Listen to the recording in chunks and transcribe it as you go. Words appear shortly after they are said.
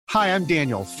Hi, I'm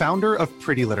Daniel, founder of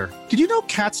Pretty Litter. Did you know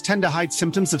cats tend to hide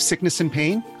symptoms of sickness and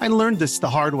pain? I learned this the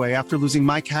hard way after losing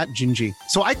my cat, Gingy.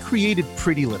 So I created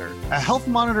Pretty Litter, a health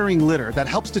monitoring litter that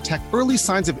helps detect early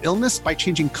signs of illness by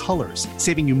changing colors,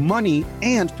 saving you money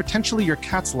and potentially your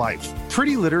cat's life.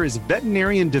 Pretty Litter is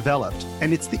veterinarian developed,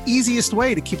 and it's the easiest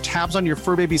way to keep tabs on your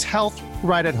fur baby's health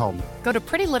right at home. Go to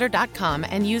prettylitter.com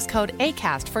and use code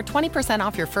ACAST for 20%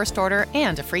 off your first order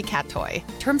and a free cat toy.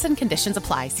 Terms and conditions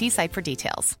apply. See site for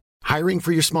details. Hiring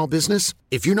for your small business?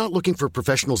 If you're not looking for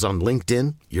professionals on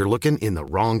LinkedIn, you're looking in the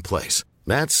wrong place.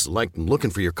 That's like looking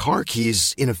for your car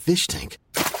keys in a fish tank.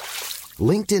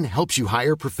 LinkedIn helps you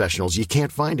hire professionals you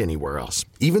can't find anywhere else,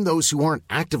 even those who aren't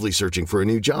actively searching for a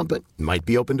new job but might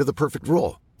be open to the perfect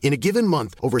role. In a given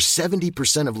month, over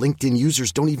 70% of LinkedIn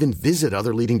users don't even visit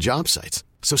other leading job sites.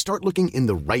 So start looking in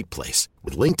the right place.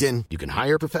 With LinkedIn, you can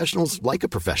hire professionals like a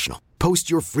professional. Post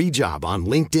your free job on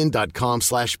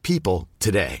linkedin.com/people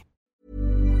today.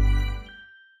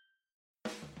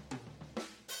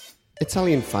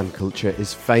 Italian fan culture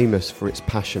is famous for its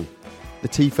passion. The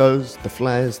tifos, the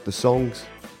flares, the songs.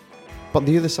 But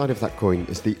the other side of that coin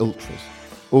is the ultras,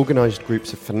 organised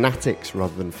groups of fanatics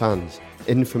rather than fans,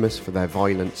 infamous for their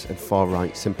violence and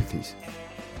far-right sympathies.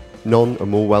 None are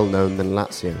more well known than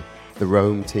Lazio, the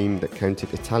Rome team that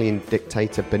counted Italian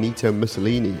dictator Benito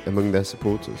Mussolini among their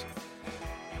supporters.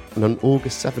 And on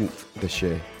August 7th this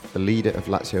year, the leader of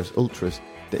Lazio's ultras,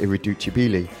 the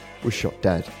Irriducibili, was shot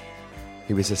dead.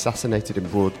 He was assassinated in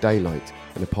broad daylight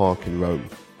in a park in Rome.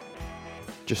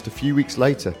 Just a few weeks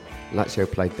later, Lazio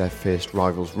played their fierce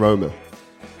rivals Roma.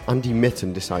 Andy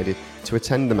Mitten decided to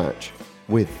attend the match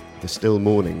with the still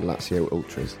mourning Lazio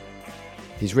ultras.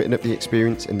 He's written up the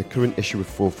experience in the current issue of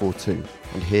 442,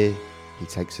 and here he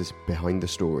takes us behind the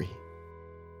story.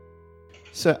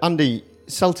 So Andy,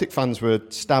 Celtic fans were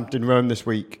stabbed in Rome this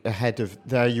week ahead of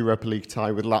their Europa League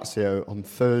tie with Lazio on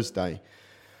Thursday.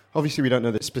 Obviously, we don't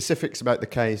know the specifics about the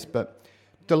case, but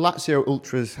do Lazio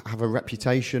ultras have a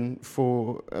reputation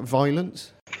for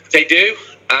violence? They do,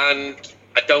 and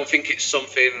I don't think it's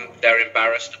something they're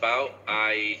embarrassed about.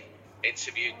 I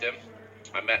interviewed them.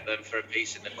 I met them for a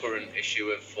piece in the current issue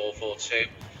of 442,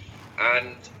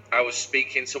 and I was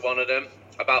speaking to one of them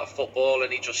about football,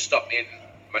 and he just stopped me in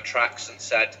my tracks and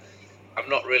said, "I'm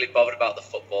not really bothered about the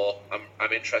football.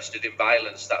 I'm interested in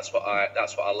violence. That's what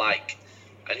I like."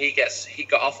 And he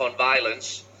got off on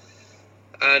violence,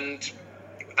 and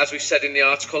as we said in the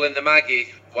article in the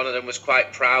Maggie, one of them was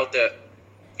quite proud that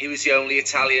he was the only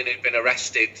Italian who'd been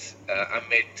arrested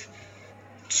amid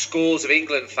scores of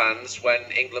England fans when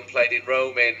England played in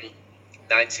Rome in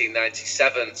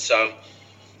 1997. So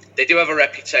they do have a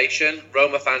reputation.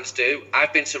 Roma fans do.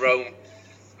 I've been to Rome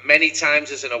many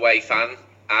times as an away fan,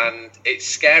 and it's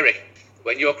scary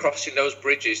when you're crossing those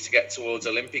bridges to get towards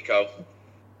Olimpico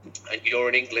and you're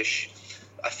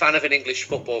a fan of an English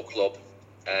football club.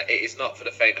 It is not for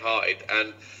the faint-hearted.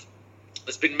 And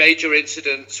there's been major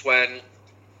incidents when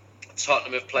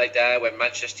Tottenham have played there, when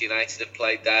Manchester United have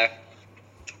played there.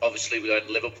 Obviously, when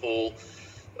Liverpool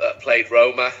played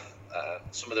Roma,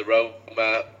 some of the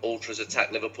Roma ultras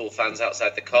attacked Liverpool fans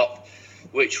outside the Kop,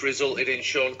 which resulted in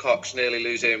Sean Cox nearly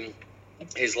losing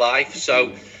his life.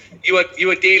 So you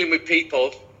are dealing with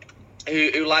people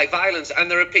who like violence, and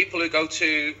there are people who go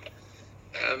to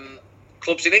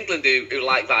clubs in England who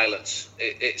like violence.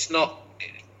 It's not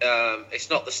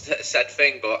the said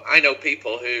thing, but I know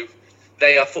people who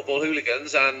they are football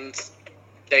hooligans and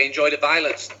they enjoy the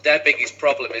violence. Their biggest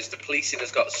problem is the policing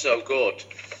has got so good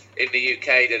in the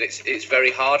UK that it's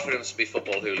very hard for them to be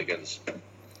football hooligans.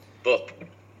 But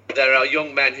there are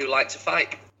young men who like to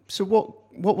fight. So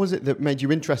what was it that made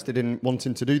you interested in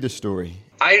wanting to do this story?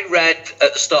 I read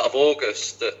at the start of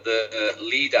August that the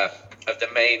leader of the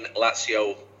main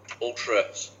Lazio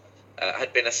ultras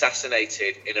had been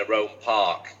assassinated in a Rome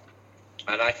park.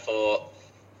 And I thought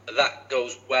that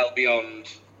goes well beyond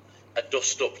a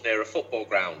dust-up near a football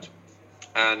ground.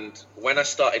 And when I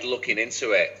started looking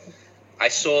into it, I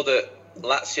saw that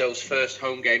Lazio's first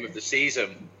home game of the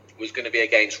season was going to be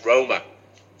against Roma.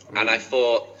 And I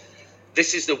thought,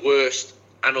 this is the worst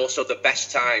and also the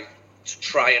best time to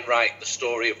try and write the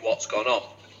story of what's gone on.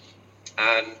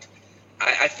 And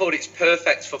I thought it's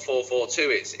perfect for 442.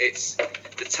 It's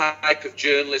the type of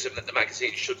journalism that the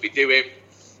magazine should be doing.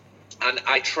 And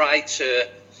I tried to...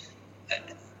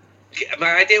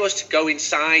 my idea was to go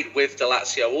inside with the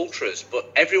Lazio ultras,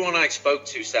 but everyone I spoke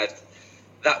to said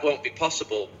that won't be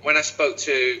possible. When I spoke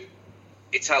to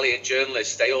Italian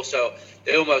journalists, they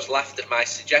almost laughed at my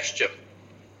suggestion,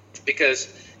 because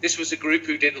this was a group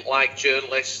who didn't like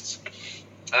journalists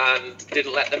and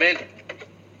didn't let them in.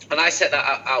 And I set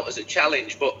that out as a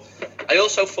challenge, but I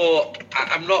also thought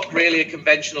I'm not really a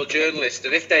conventional journalist,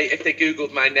 and if they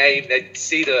Googled my name, they'd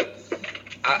see that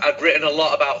I'd written a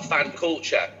lot about fan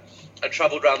culture and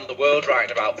travelled around the world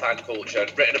writing about fan culture,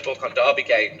 and written a book on derby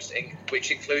games,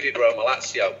 which included Roma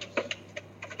Lazio.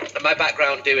 And my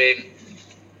background doing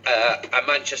a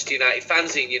Manchester United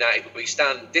fanzine, United We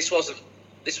Stand, this wasn't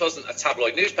a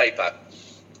tabloid newspaper.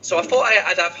 So I thought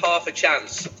I'd have half a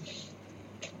chance.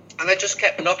 And I just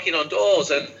kept knocking on doors,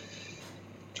 and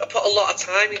I put a lot of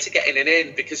time into getting it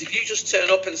in, because if you just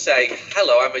turn up and say,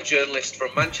 hello, I'm a journalist from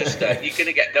Manchester, you're going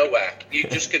to get nowhere. You're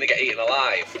just going to get eaten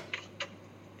alive.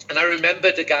 And I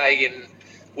remembered a guy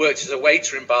worked as a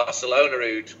waiter in Barcelona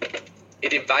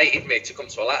he'd invited me to come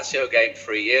to a Lazio game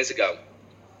 3 years ago.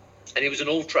 And he was an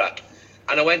ultra.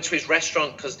 And I went to his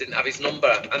restaurant because I didn't have his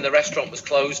number, and the restaurant was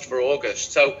closed for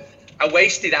August. So I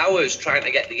wasted hours trying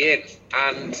to get the in,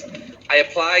 and I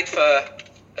applied for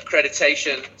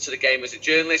accreditation to the game as a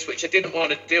journalist, which I didn't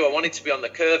want to do. I wanted to be on the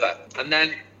curva. And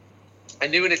then I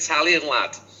knew an Italian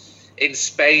lad in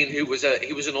Spain who was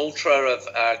an ultra of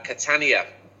Catania,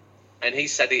 and he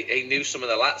said he knew some of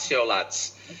the Lazio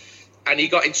lads, and he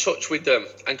got in touch with them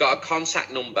and got a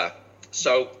contact number.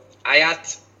 So I had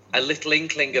a little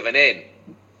inkling of an in.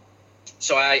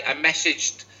 So I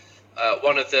messaged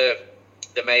one of the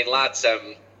main lads.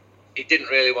 He didn't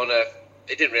really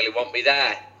want me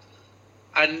there,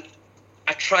 and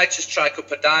I tried to strike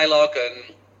up a dialogue and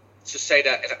to say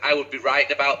that I would be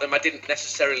writing about them. I didn't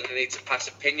necessarily need to pass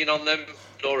opinion on them,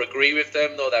 nor agree with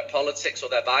them, nor their politics or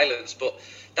their violence, but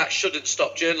that shouldn't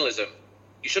stop journalism.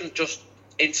 You shouldn't just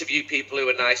interview people who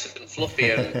are nice and fluffy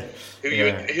and who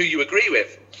you agree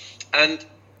with. And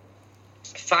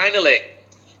finally,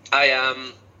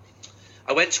 I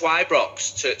went to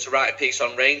Ibrox to write a piece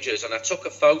on Rangers, and I took a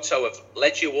photo of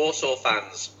Legio Warsaw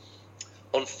fans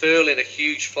unfurling a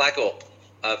huge flag up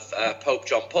of Pope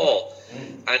John Paul,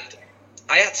 and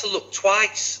I had to look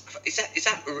twice. Is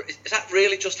that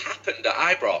really just happened at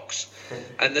Ibrox?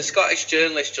 And the Scottish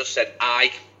journalist just said,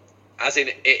 "Aye," as in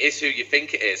it is who you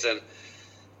think it is. And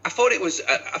I thought it was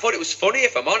funny,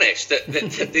 if I'm honest, that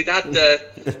they'd had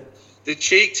the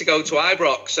cheek to go to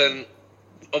Ibrox and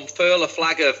unfurl a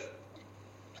flag of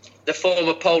the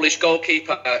former Polish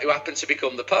goalkeeper who happened to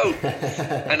become the Pope.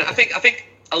 And I think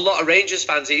a lot of Rangers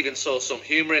fans even saw some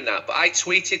humour in that. But I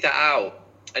tweeted that out,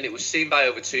 and it was seen by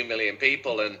over 2 million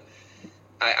people. And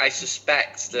I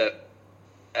suspect that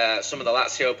some of the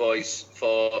Lazio boys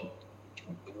thought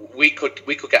we could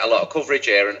get a lot of coverage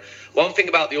here. And one thing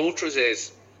about the Ultras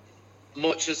is,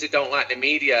 much as they don't like the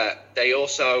media, they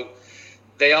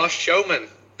are showmen.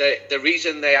 The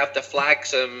reason they have the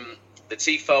flags and the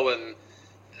tifo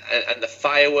and the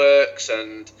fireworks,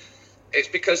 and it's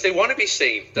because they want to be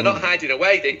seen. They're not hiding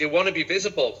away. They want to be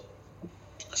visible.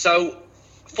 So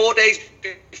 4 days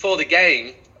before the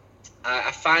game,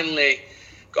 I finally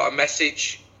got a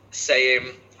message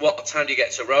saying, "What time do you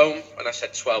get to Rome?" And I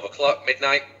said 12 o'clock,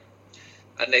 midnight.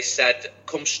 And they said,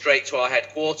 "Come straight to our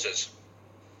headquarters."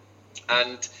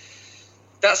 And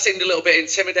that seemed a little bit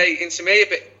intimidating to me, a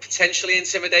bit potentially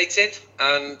intimidating.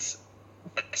 And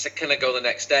I said, "Can I go the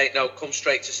next day?" "No, come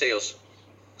straight to see us."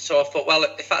 So I thought, well,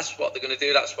 if that's what they're going to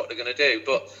do, that's what they're going to do.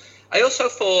 But I also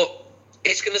thought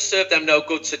it's going to serve them no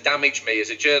good to damage me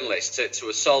as a journalist, to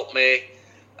assault me.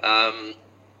 I'm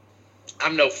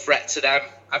no threat to them.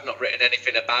 I've not written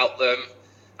anything about them.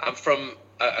 I'm from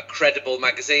a credible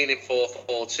magazine in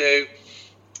 442.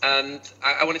 And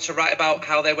I wanted to write about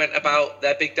how they went about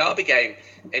their big derby game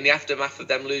in the aftermath of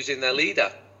them losing their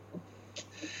leader.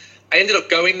 I ended up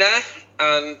going there,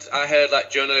 and I heard like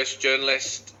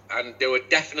journalist, and they were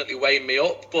definitely weighing me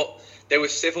up, but they were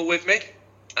civil with me.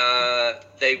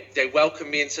 They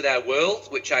welcomed me into their world,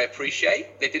 which I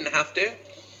appreciate. They didn't have to.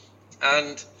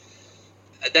 And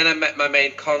then I met my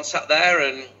main contact there,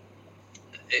 and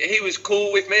he was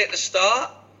cool with me at the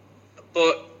start,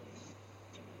 but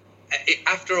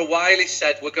after a while he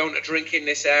said, "We're going to drink in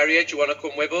this area. Do you want to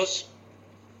come with us?"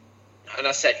 And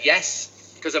I said yes,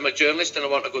 because I'm a journalist and I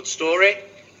want a good story.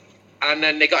 And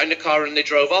then they got in the car and they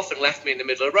drove off and left me in the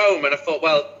middle of Rome. And I thought,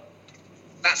 well,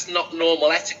 that's not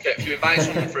normal etiquette. If you invite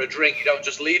someone for a drink, you don't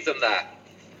just leave them there.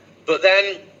 But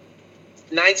then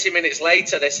 90 minutes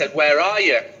later, they said, "Where are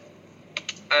you?"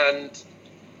 And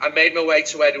I made my way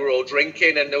to where they were all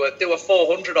drinking, and there were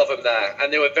 400 of them there,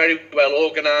 and they were very well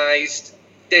organised.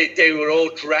 They were all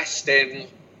dressed in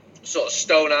sort of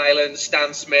Stone Island,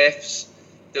 Stan Smiths.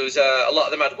 There was a lot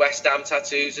of them had West Ham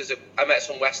tattoos. I met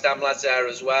some West Ham lads there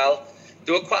as well.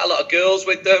 There were quite a lot of girls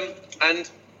with them, and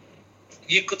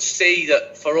you could see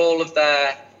that for all of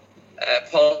their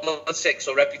politics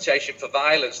or reputation for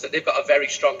violence, that they've got a very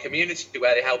strong community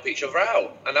where they help each other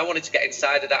out. And I wanted to get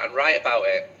inside of that and write about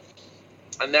it.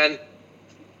 And then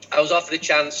I was offered a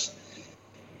chance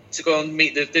to go and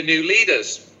meet the new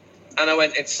leaders. And I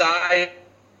went inside,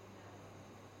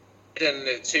 and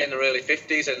in the early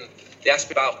 50s, and they asked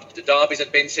me about the derbies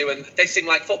I'd been to, and they seemed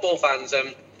like football fans.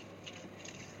 And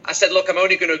I said, look, I'm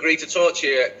only going to agree to talk to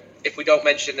you if we don't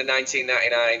mention the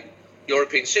 1999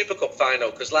 European Super Cup final,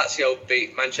 because Lazio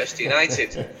beat Manchester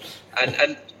United.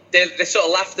 and they sort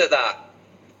of laughed at that,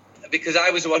 because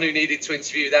I was the one who needed to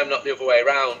interview them, not the other way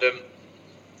around. And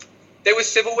they were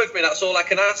civil with me, that's all I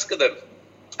can ask of them.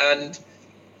 And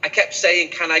I kept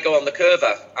saying, can I go on the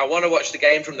curver? I want to watch the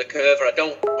game from the curver. I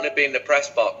don't want to be in the press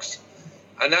box.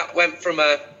 And that went from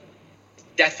a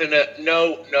definite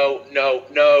no,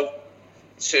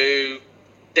 to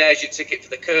there's your ticket for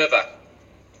the curver.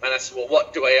 And I said, well,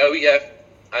 what do I owe you?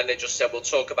 And they just said, we'll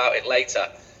talk about it later.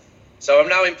 So I'm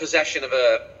now in possession of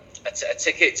a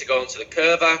ticket to go onto the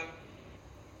curver.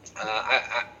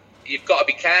 You've got to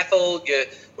be careful.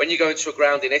 When you go into a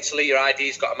ground in Italy, your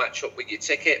ID's got to match up with your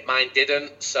ticket. Mine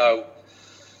didn't. So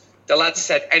the lads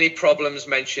said, any problems,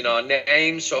 mention our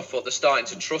names. So I thought they're starting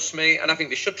to trust me, and I think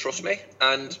they should trust me.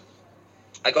 And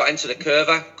I got into the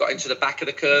curver, got into the back of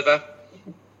the curver.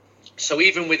 So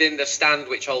even within the stand,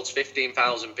 which holds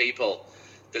 15,000 people,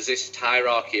 there's this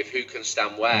hierarchy of who can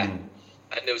stand where.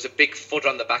 And there was a big thud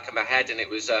on the back of my head, and it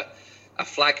was a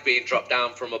flag being dropped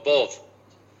down from above.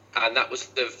 And that was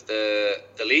the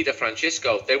leader,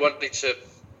 Francisco. They wanted to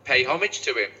pay homage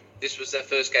to him. This was their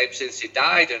first game since he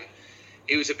died, and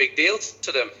he was a big deal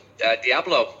to them.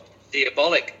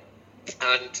 Diabolic.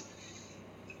 And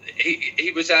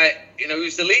he was he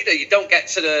was the leader. You don't get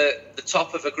to the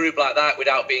top of a group like that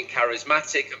without being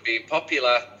charismatic and being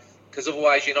popular, because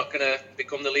otherwise you're not going to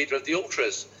become the leader of the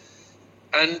Ultras.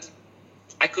 And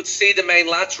I could see the main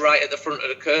lads right at the front of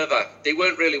the curver. They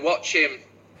weren't really watching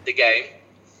the game.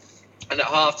 And at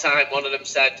half-time, one of them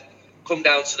said, come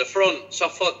down to the front. So I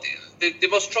thought, they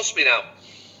must trust me now.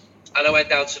 And I went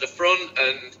down to the front,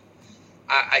 and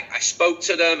I spoke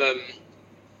to them. And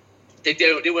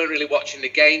they weren't really watching the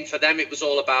game. For them, it was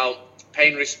all about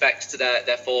paying respects to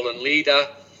their fallen leader.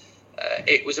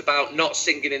 It was about not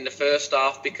singing in the first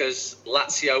half because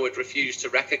Lazio had refused to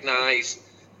recognise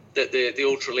that the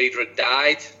ultra leader had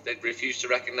died. They'd refused to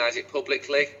recognise it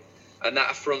publicly, and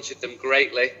that affronted them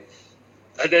greatly.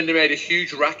 And then they made a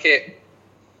huge racket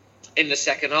in the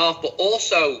second half. But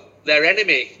also their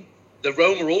enemy, the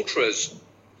Roma Ultras,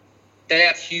 they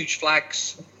had huge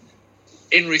flags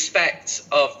in respect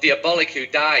of Diabolic, who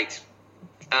died.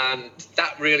 And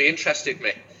that really interested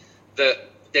me, that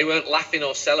they weren't laughing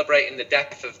or celebrating the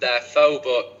death of their foe,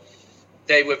 but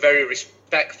they were very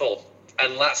respectful.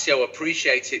 And Lazio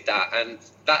appreciated that. And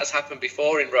that has happened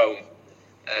before in Rome.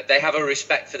 They have a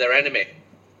respect for their enemy.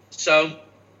 So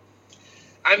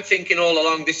I'm thinking all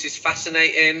along, this is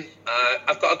fascinating.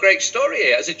 I've got a great story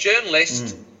here. As a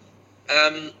journalist,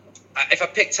 if I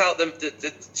picked out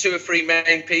the two or three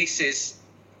main pieces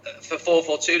for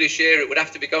 442 this year, it would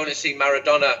have to be going to see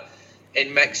Maradona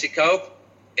in Mexico,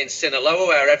 in Sinaloa,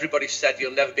 where everybody said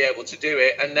you'll never be able to do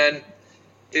it. And then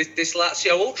this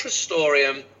Lazio Ultra story.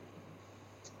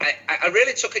 I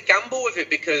really took a gamble with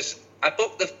it, because I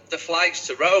booked the flights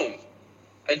to Rome.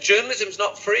 And journalism's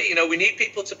not free. We need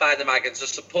people to buy the magazines, to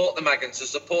support the magazines, to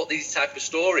support these type of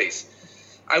stories.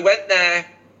 I went there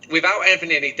without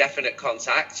having any definite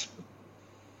contact.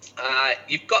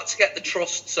 You've got to get the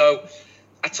trust. So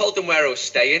I told them where I was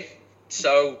staying.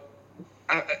 So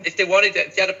if they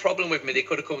had a problem with me, they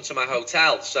could have come to my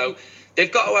hotel. So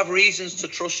they've got to have reasons to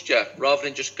trust you, rather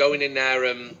than just going in there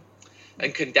and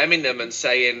condemning them and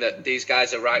saying that these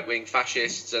guys are right-wing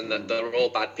fascists and that they're all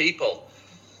bad people.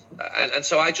 And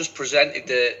so I just presented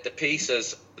the piece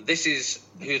as, this is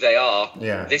who they are,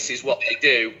 this is what they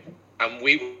do, and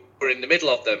we were in the middle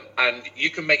of them, and you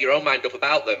can make your own mind up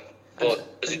about them. But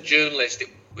as a journalist, it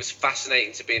was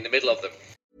fascinating to be in the middle of them.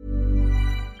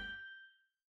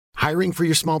 Hiring for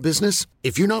your small business?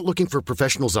 If you're not looking for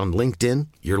professionals on LinkedIn,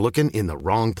 you're looking in the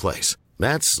wrong place.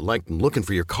 That's like looking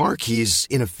for your car keys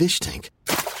in a fish tank.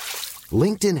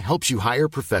 LinkedIn helps you hire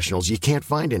professionals you can't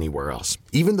find anywhere else,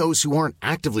 even those who aren't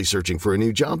actively searching for a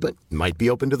new job but might be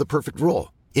open to the perfect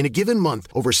role. In a given month,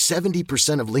 over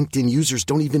 70% of LinkedIn users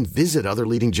don't even visit other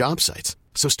leading job sites.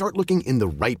 So start looking in the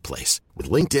right place. With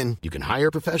LinkedIn, you can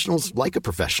hire professionals like a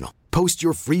professional. Post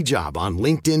your free job on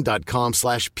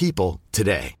linkedin.com/people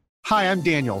today. Hi, I'm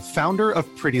Daniel, founder of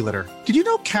Pretty Litter. Did you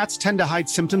know cats tend to hide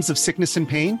symptoms of sickness and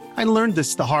pain? I learned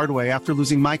this the hard way after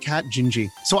losing my cat,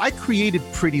 Gingy. So I created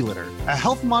Pretty Litter, a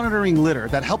health monitoring litter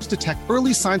that helps detect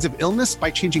early signs of illness by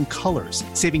changing colors,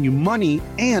 saving you money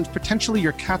and potentially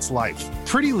your cat's life.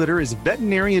 Pretty Litter is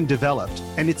veterinarian developed,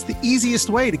 and it's the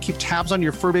easiest way to keep tabs on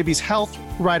your fur baby's health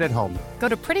right at home. Go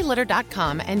to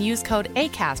prettylitter.com and use code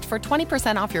ACAST for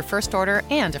 20% off your first order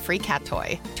and a free cat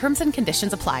toy. Terms and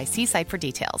conditions apply. See site for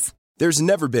details. There's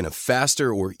never been a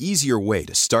faster or easier way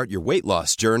to start your weight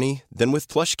loss journey than with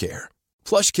PlushCare.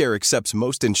 PlushCare accepts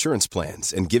most insurance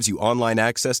plans and gives you online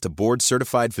access to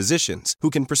board-certified physicians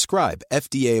who can prescribe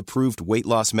FDA-approved weight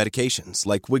loss medications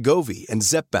like Wegovy and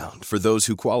Zepbound for those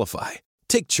who qualify.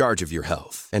 Take charge of your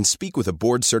health and speak with a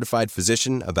board-certified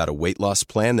physician about a weight loss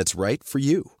plan that's right for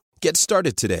you. Get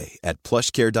started today at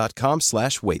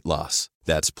plushcare.com/weight loss.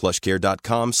 That's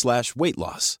plushcare.com/weight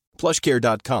loss.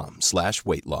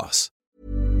 plushcare.com/weight loss.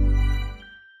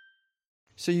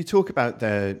 So you talk about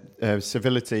the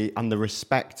civility and the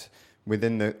respect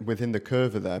within the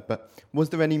curva there, but was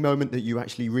there any moment that you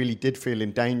actually really did feel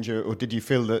in danger, or did you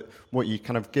feel that what you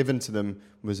kind of given to them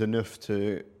was enough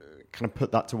to kind of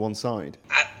put that to one side?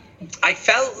 I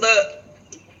felt that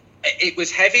it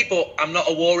was heavy, but I'm not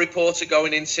a war reporter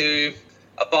going into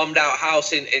a bombed out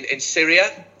house in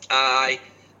Syria. I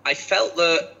felt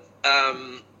that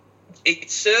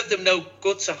it served them no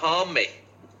good to harm me.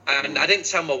 And I didn't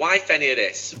tell my wife any of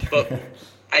this, but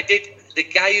I did. The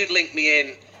guy who'd linked me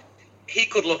in, he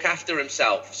could look after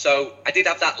himself. So I did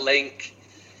have that link.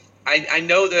 I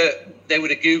know that they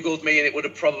would have Googled me and it would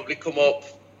have probably come up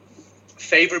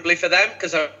favourably for them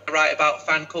because I write about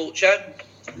fan culture.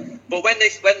 But when they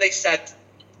said,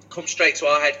 come straight to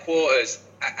our headquarters,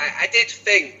 I did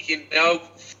think,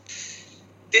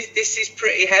 this is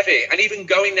pretty heavy. And even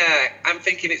going there, I'm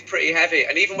thinking it's pretty heavy.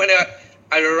 And even when I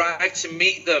arrived to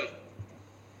meet them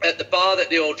at the bar that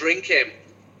they all drink in,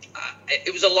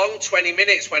 it was a long 20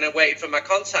 minutes when I waited for my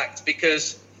contact,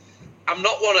 because I'm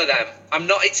not one of them. I'm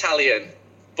not Italian,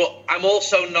 but I'm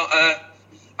also not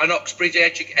an Oxbridge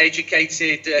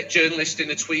educated journalist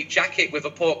in a tweed jacket with a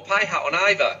pork pie hat on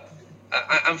either.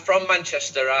 I'm from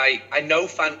Manchester. I know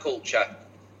fan culture.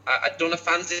 I'd done a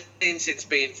fanzine since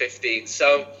being 15.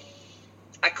 So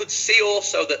I could see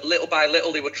also that little by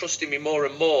little they were trusting me more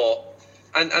and more.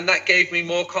 And that gave me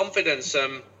more confidence.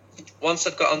 Once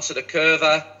I'd got onto the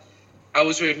curva, I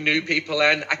was with new people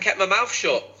then. I kept my mouth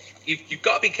shut. You've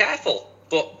got to be careful.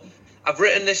 But I've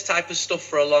written this type of stuff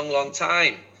for a long, long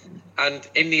time. And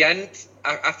in the end,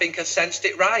 I think I sensed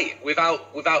it right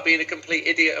without being a complete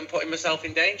idiot and putting myself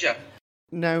in danger.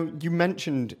 Now, you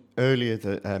mentioned earlier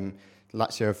that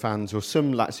Lazio fans, or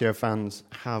some Lazio fans,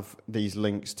 have these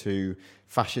links to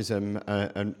fascism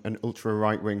and ultra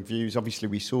right-wing views. Obviously,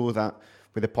 we saw that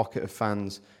with a pocket of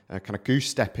fans kind of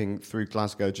goose-stepping through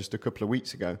Glasgow just a couple of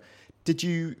weeks ago. Did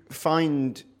you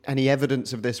find any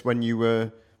evidence of this when you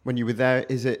were there?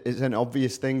 Is it an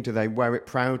obvious thing? Do they wear it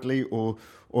proudly, or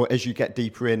as you get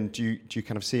deeper in, do you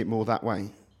kind of see it more that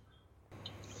way?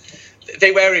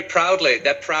 They wear it proudly.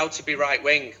 They're proud to be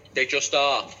right-wing. They just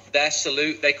are. Their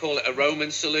salute, they call it a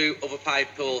Roman salute. Other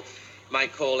people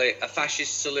might call it a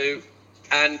fascist salute.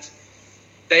 And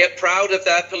they are proud of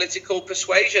their political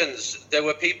persuasions. There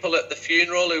were people at the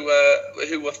funeral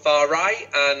who were far right,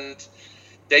 and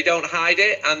they don't hide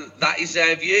it, and that is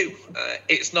their view.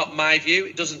 It's not my view.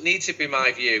 It doesn't need to be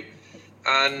my view.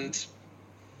 And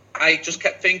I just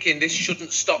kept thinking, this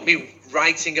shouldn't stop me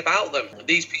writing about them.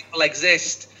 These people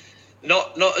exist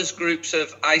not as groups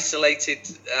of isolated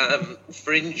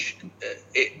fringe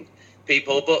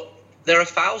people, but there are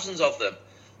thousands of them.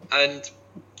 And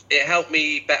it helped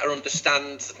me better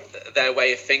understand their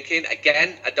way of thinking.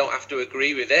 Again, I don't have to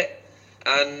agree with it.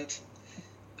 And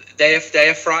they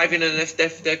are thriving, and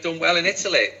if they've done well in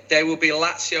Italy. There will be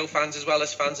Lazio fans as well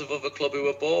as fans of other clubs who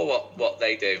abhor what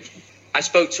they do. I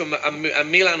spoke to a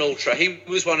Milan ultra. He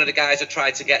was one of the guys I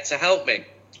tried to get to help me.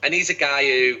 And he's a guy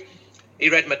who, he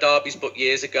read my Derby's book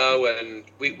years ago, and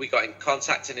we got in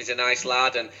contact, and he's a nice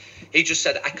lad. And he just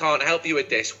said, I can't help you with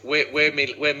this. We're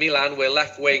Milan, we're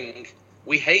left wing.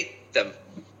 We hate them.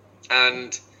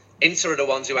 And Inter are the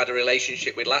ones who had a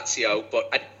relationship with Lazio, but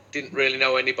I didn't really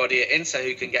know anybody at Inter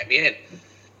who can get me in.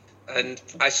 And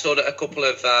I saw that a couple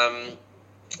of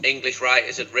English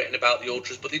writers had written about the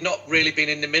Ultras, but they'd not really been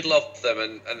in the middle of them.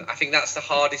 And I think that's the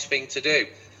hardest thing to do.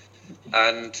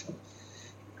 And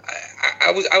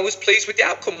I was pleased with the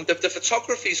outcome. The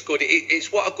photography is good.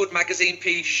 It's what a good magazine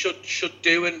piece should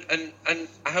do, and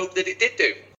I hope that it did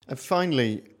do. And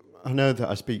finally, I know that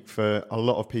I speak for a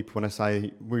lot of people when I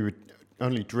say we would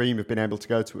only dream of being able to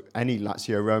go to any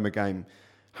Lazio Roma game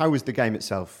How was the game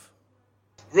itself?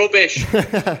 Rubbish.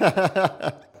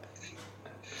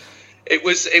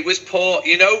 It was poor.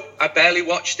 You know, I barely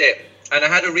watched it, and I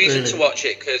had a reason to watch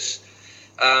it because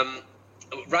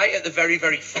right at the very,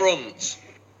 very front,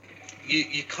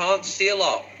 you can't see a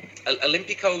lot.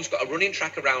 Olympico's got a running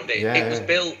track around it. It was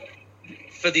built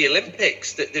for the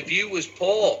Olympics. The view was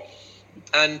poor,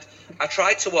 and I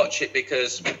tried to watch it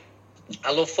because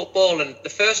I love football. And the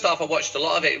first half, I watched a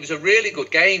lot of it. It was a really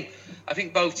good game. I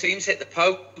think both teams hit the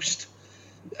post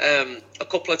a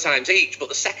couple of times each, but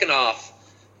the second half,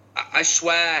 I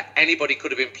swear anybody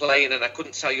could have been playing, and I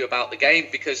couldn't tell you about the game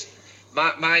because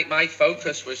my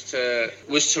focus was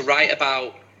to write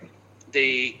about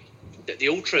the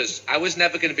ultras. I was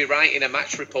never going to be writing a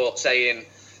match report saying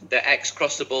that X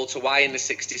crossed the ball to Y in the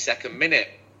 62nd minute.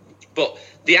 But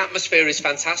the atmosphere is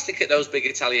fantastic at those big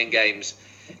Italian games.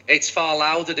 It's far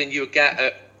louder than you would get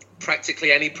at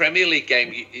practically any Premier League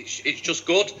game. It's just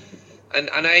good, and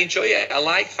I enjoy it. I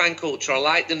like fan culture. I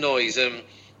like the noise.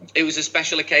 It was a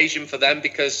special occasion for them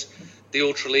because the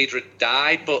ultra leader had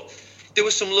died, but there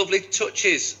were some lovely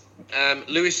touches.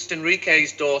 Luis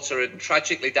Enrique's daughter had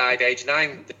tragically died aged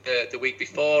 9 the week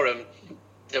before, and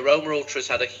the Roma Ultras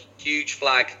had a huge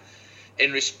flag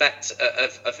in respect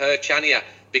of her, Chania,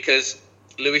 because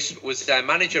Luis was their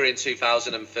manager in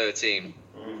 2013.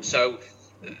 So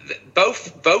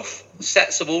both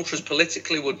sets of ultras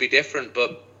politically would be different,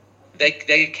 but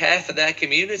they care for their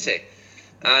community,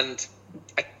 and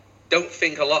I don't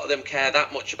think a lot of them care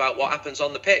that much about what happens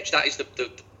on the pitch. That is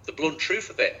the blunt truth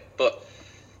of it. But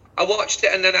I watched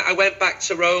it, and then I went back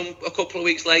to Rome a couple of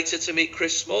weeks later to meet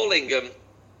Chris Smalling.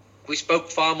 We spoke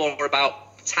far more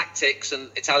about tactics and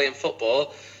Italian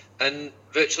football and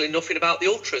virtually nothing about the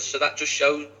ultras. So that just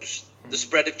shows the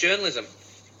spread of journalism.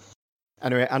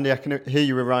 Anyway, Andy, I can hear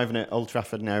you arriving at Old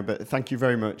Trafford now, but thank you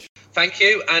very much. Thank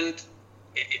you. And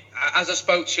as I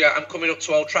spoke to you, I'm coming up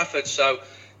to Old Trafford, so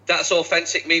that's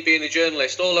authentic, me being a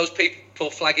journalist. All those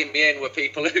people flagging me in were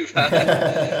people who've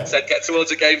said get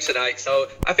towards a game tonight. So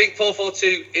I think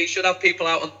 442, it should have people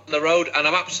out on the road, and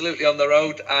I'm absolutely on the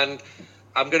road, and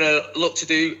I'm going to look to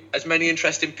do as many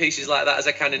interesting pieces like that as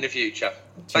I can in the future.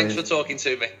 Cheers. Thanks for talking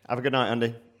to me. Have a good night,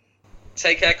 Andy.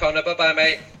 Take care, Connor. Bye-bye,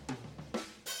 mate.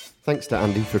 Thanks to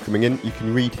Andy for coming in. You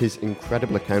can read his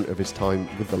incredible account of his time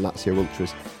with the Lazio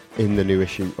Ultras in the new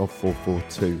issue of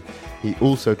 442. He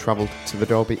also travelled to the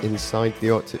derby inside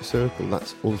the Arctic Circle.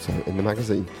 That's also in the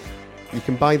magazine. You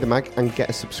can buy the mag and get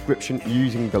a subscription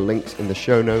using the links in the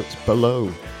show notes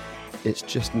below. It's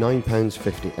just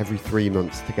 £9.50 every 3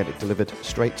 months to get it delivered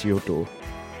straight to your door.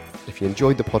 If you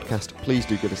enjoyed the podcast, please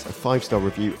do give us a 5-star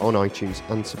review on iTunes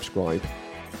and subscribe.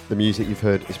 The music you've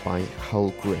heard is by Hull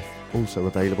Griff, also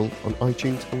available on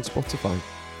iTunes and Spotify.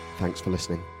 Thanks for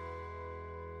listening.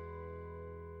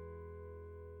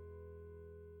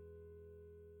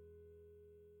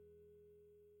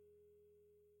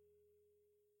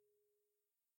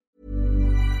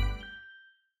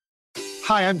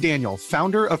 Hi, I'm Daniel,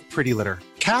 founder of Pretty Litter.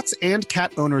 Cats and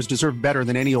cat owners deserve better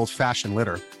than any old-fashioned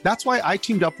litter. That's why I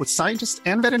teamed up with scientists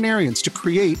and veterinarians to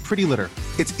create Pretty Litter.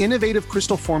 Its innovative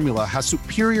crystal formula has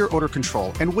superior odor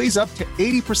control and weighs up to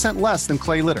 80% less than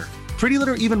clay litter. Pretty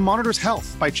Litter even monitors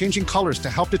health by changing colors to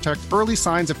help detect early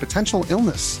signs of potential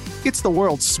illness. It's the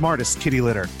world's smartest kitty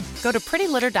litter. Go to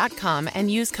prettylitter.com and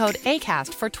use code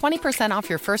ACAST for 20% off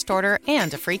your first order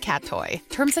and a free cat toy.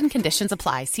 Terms and conditions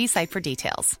apply. See site for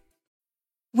details.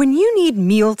 When you need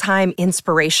mealtime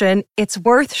inspiration, it's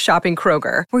worth shopping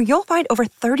Kroger, where you'll find over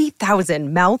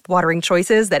 30,000 mouth-watering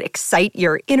choices that excite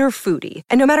your inner foodie.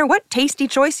 And no matter what tasty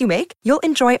choice you make, you'll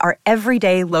enjoy our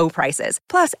everyday low prices,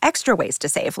 plus extra ways to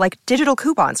save, like digital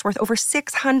coupons worth over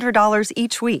 $600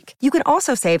 each week. You can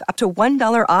also save up to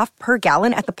 $1 off per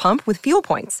gallon at the pump with fuel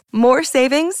points. More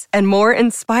savings and more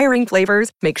inspiring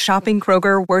flavors make shopping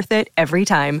Kroger worth it every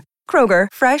time. Kroger,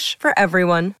 fresh for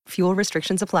everyone. Fuel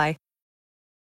restrictions apply.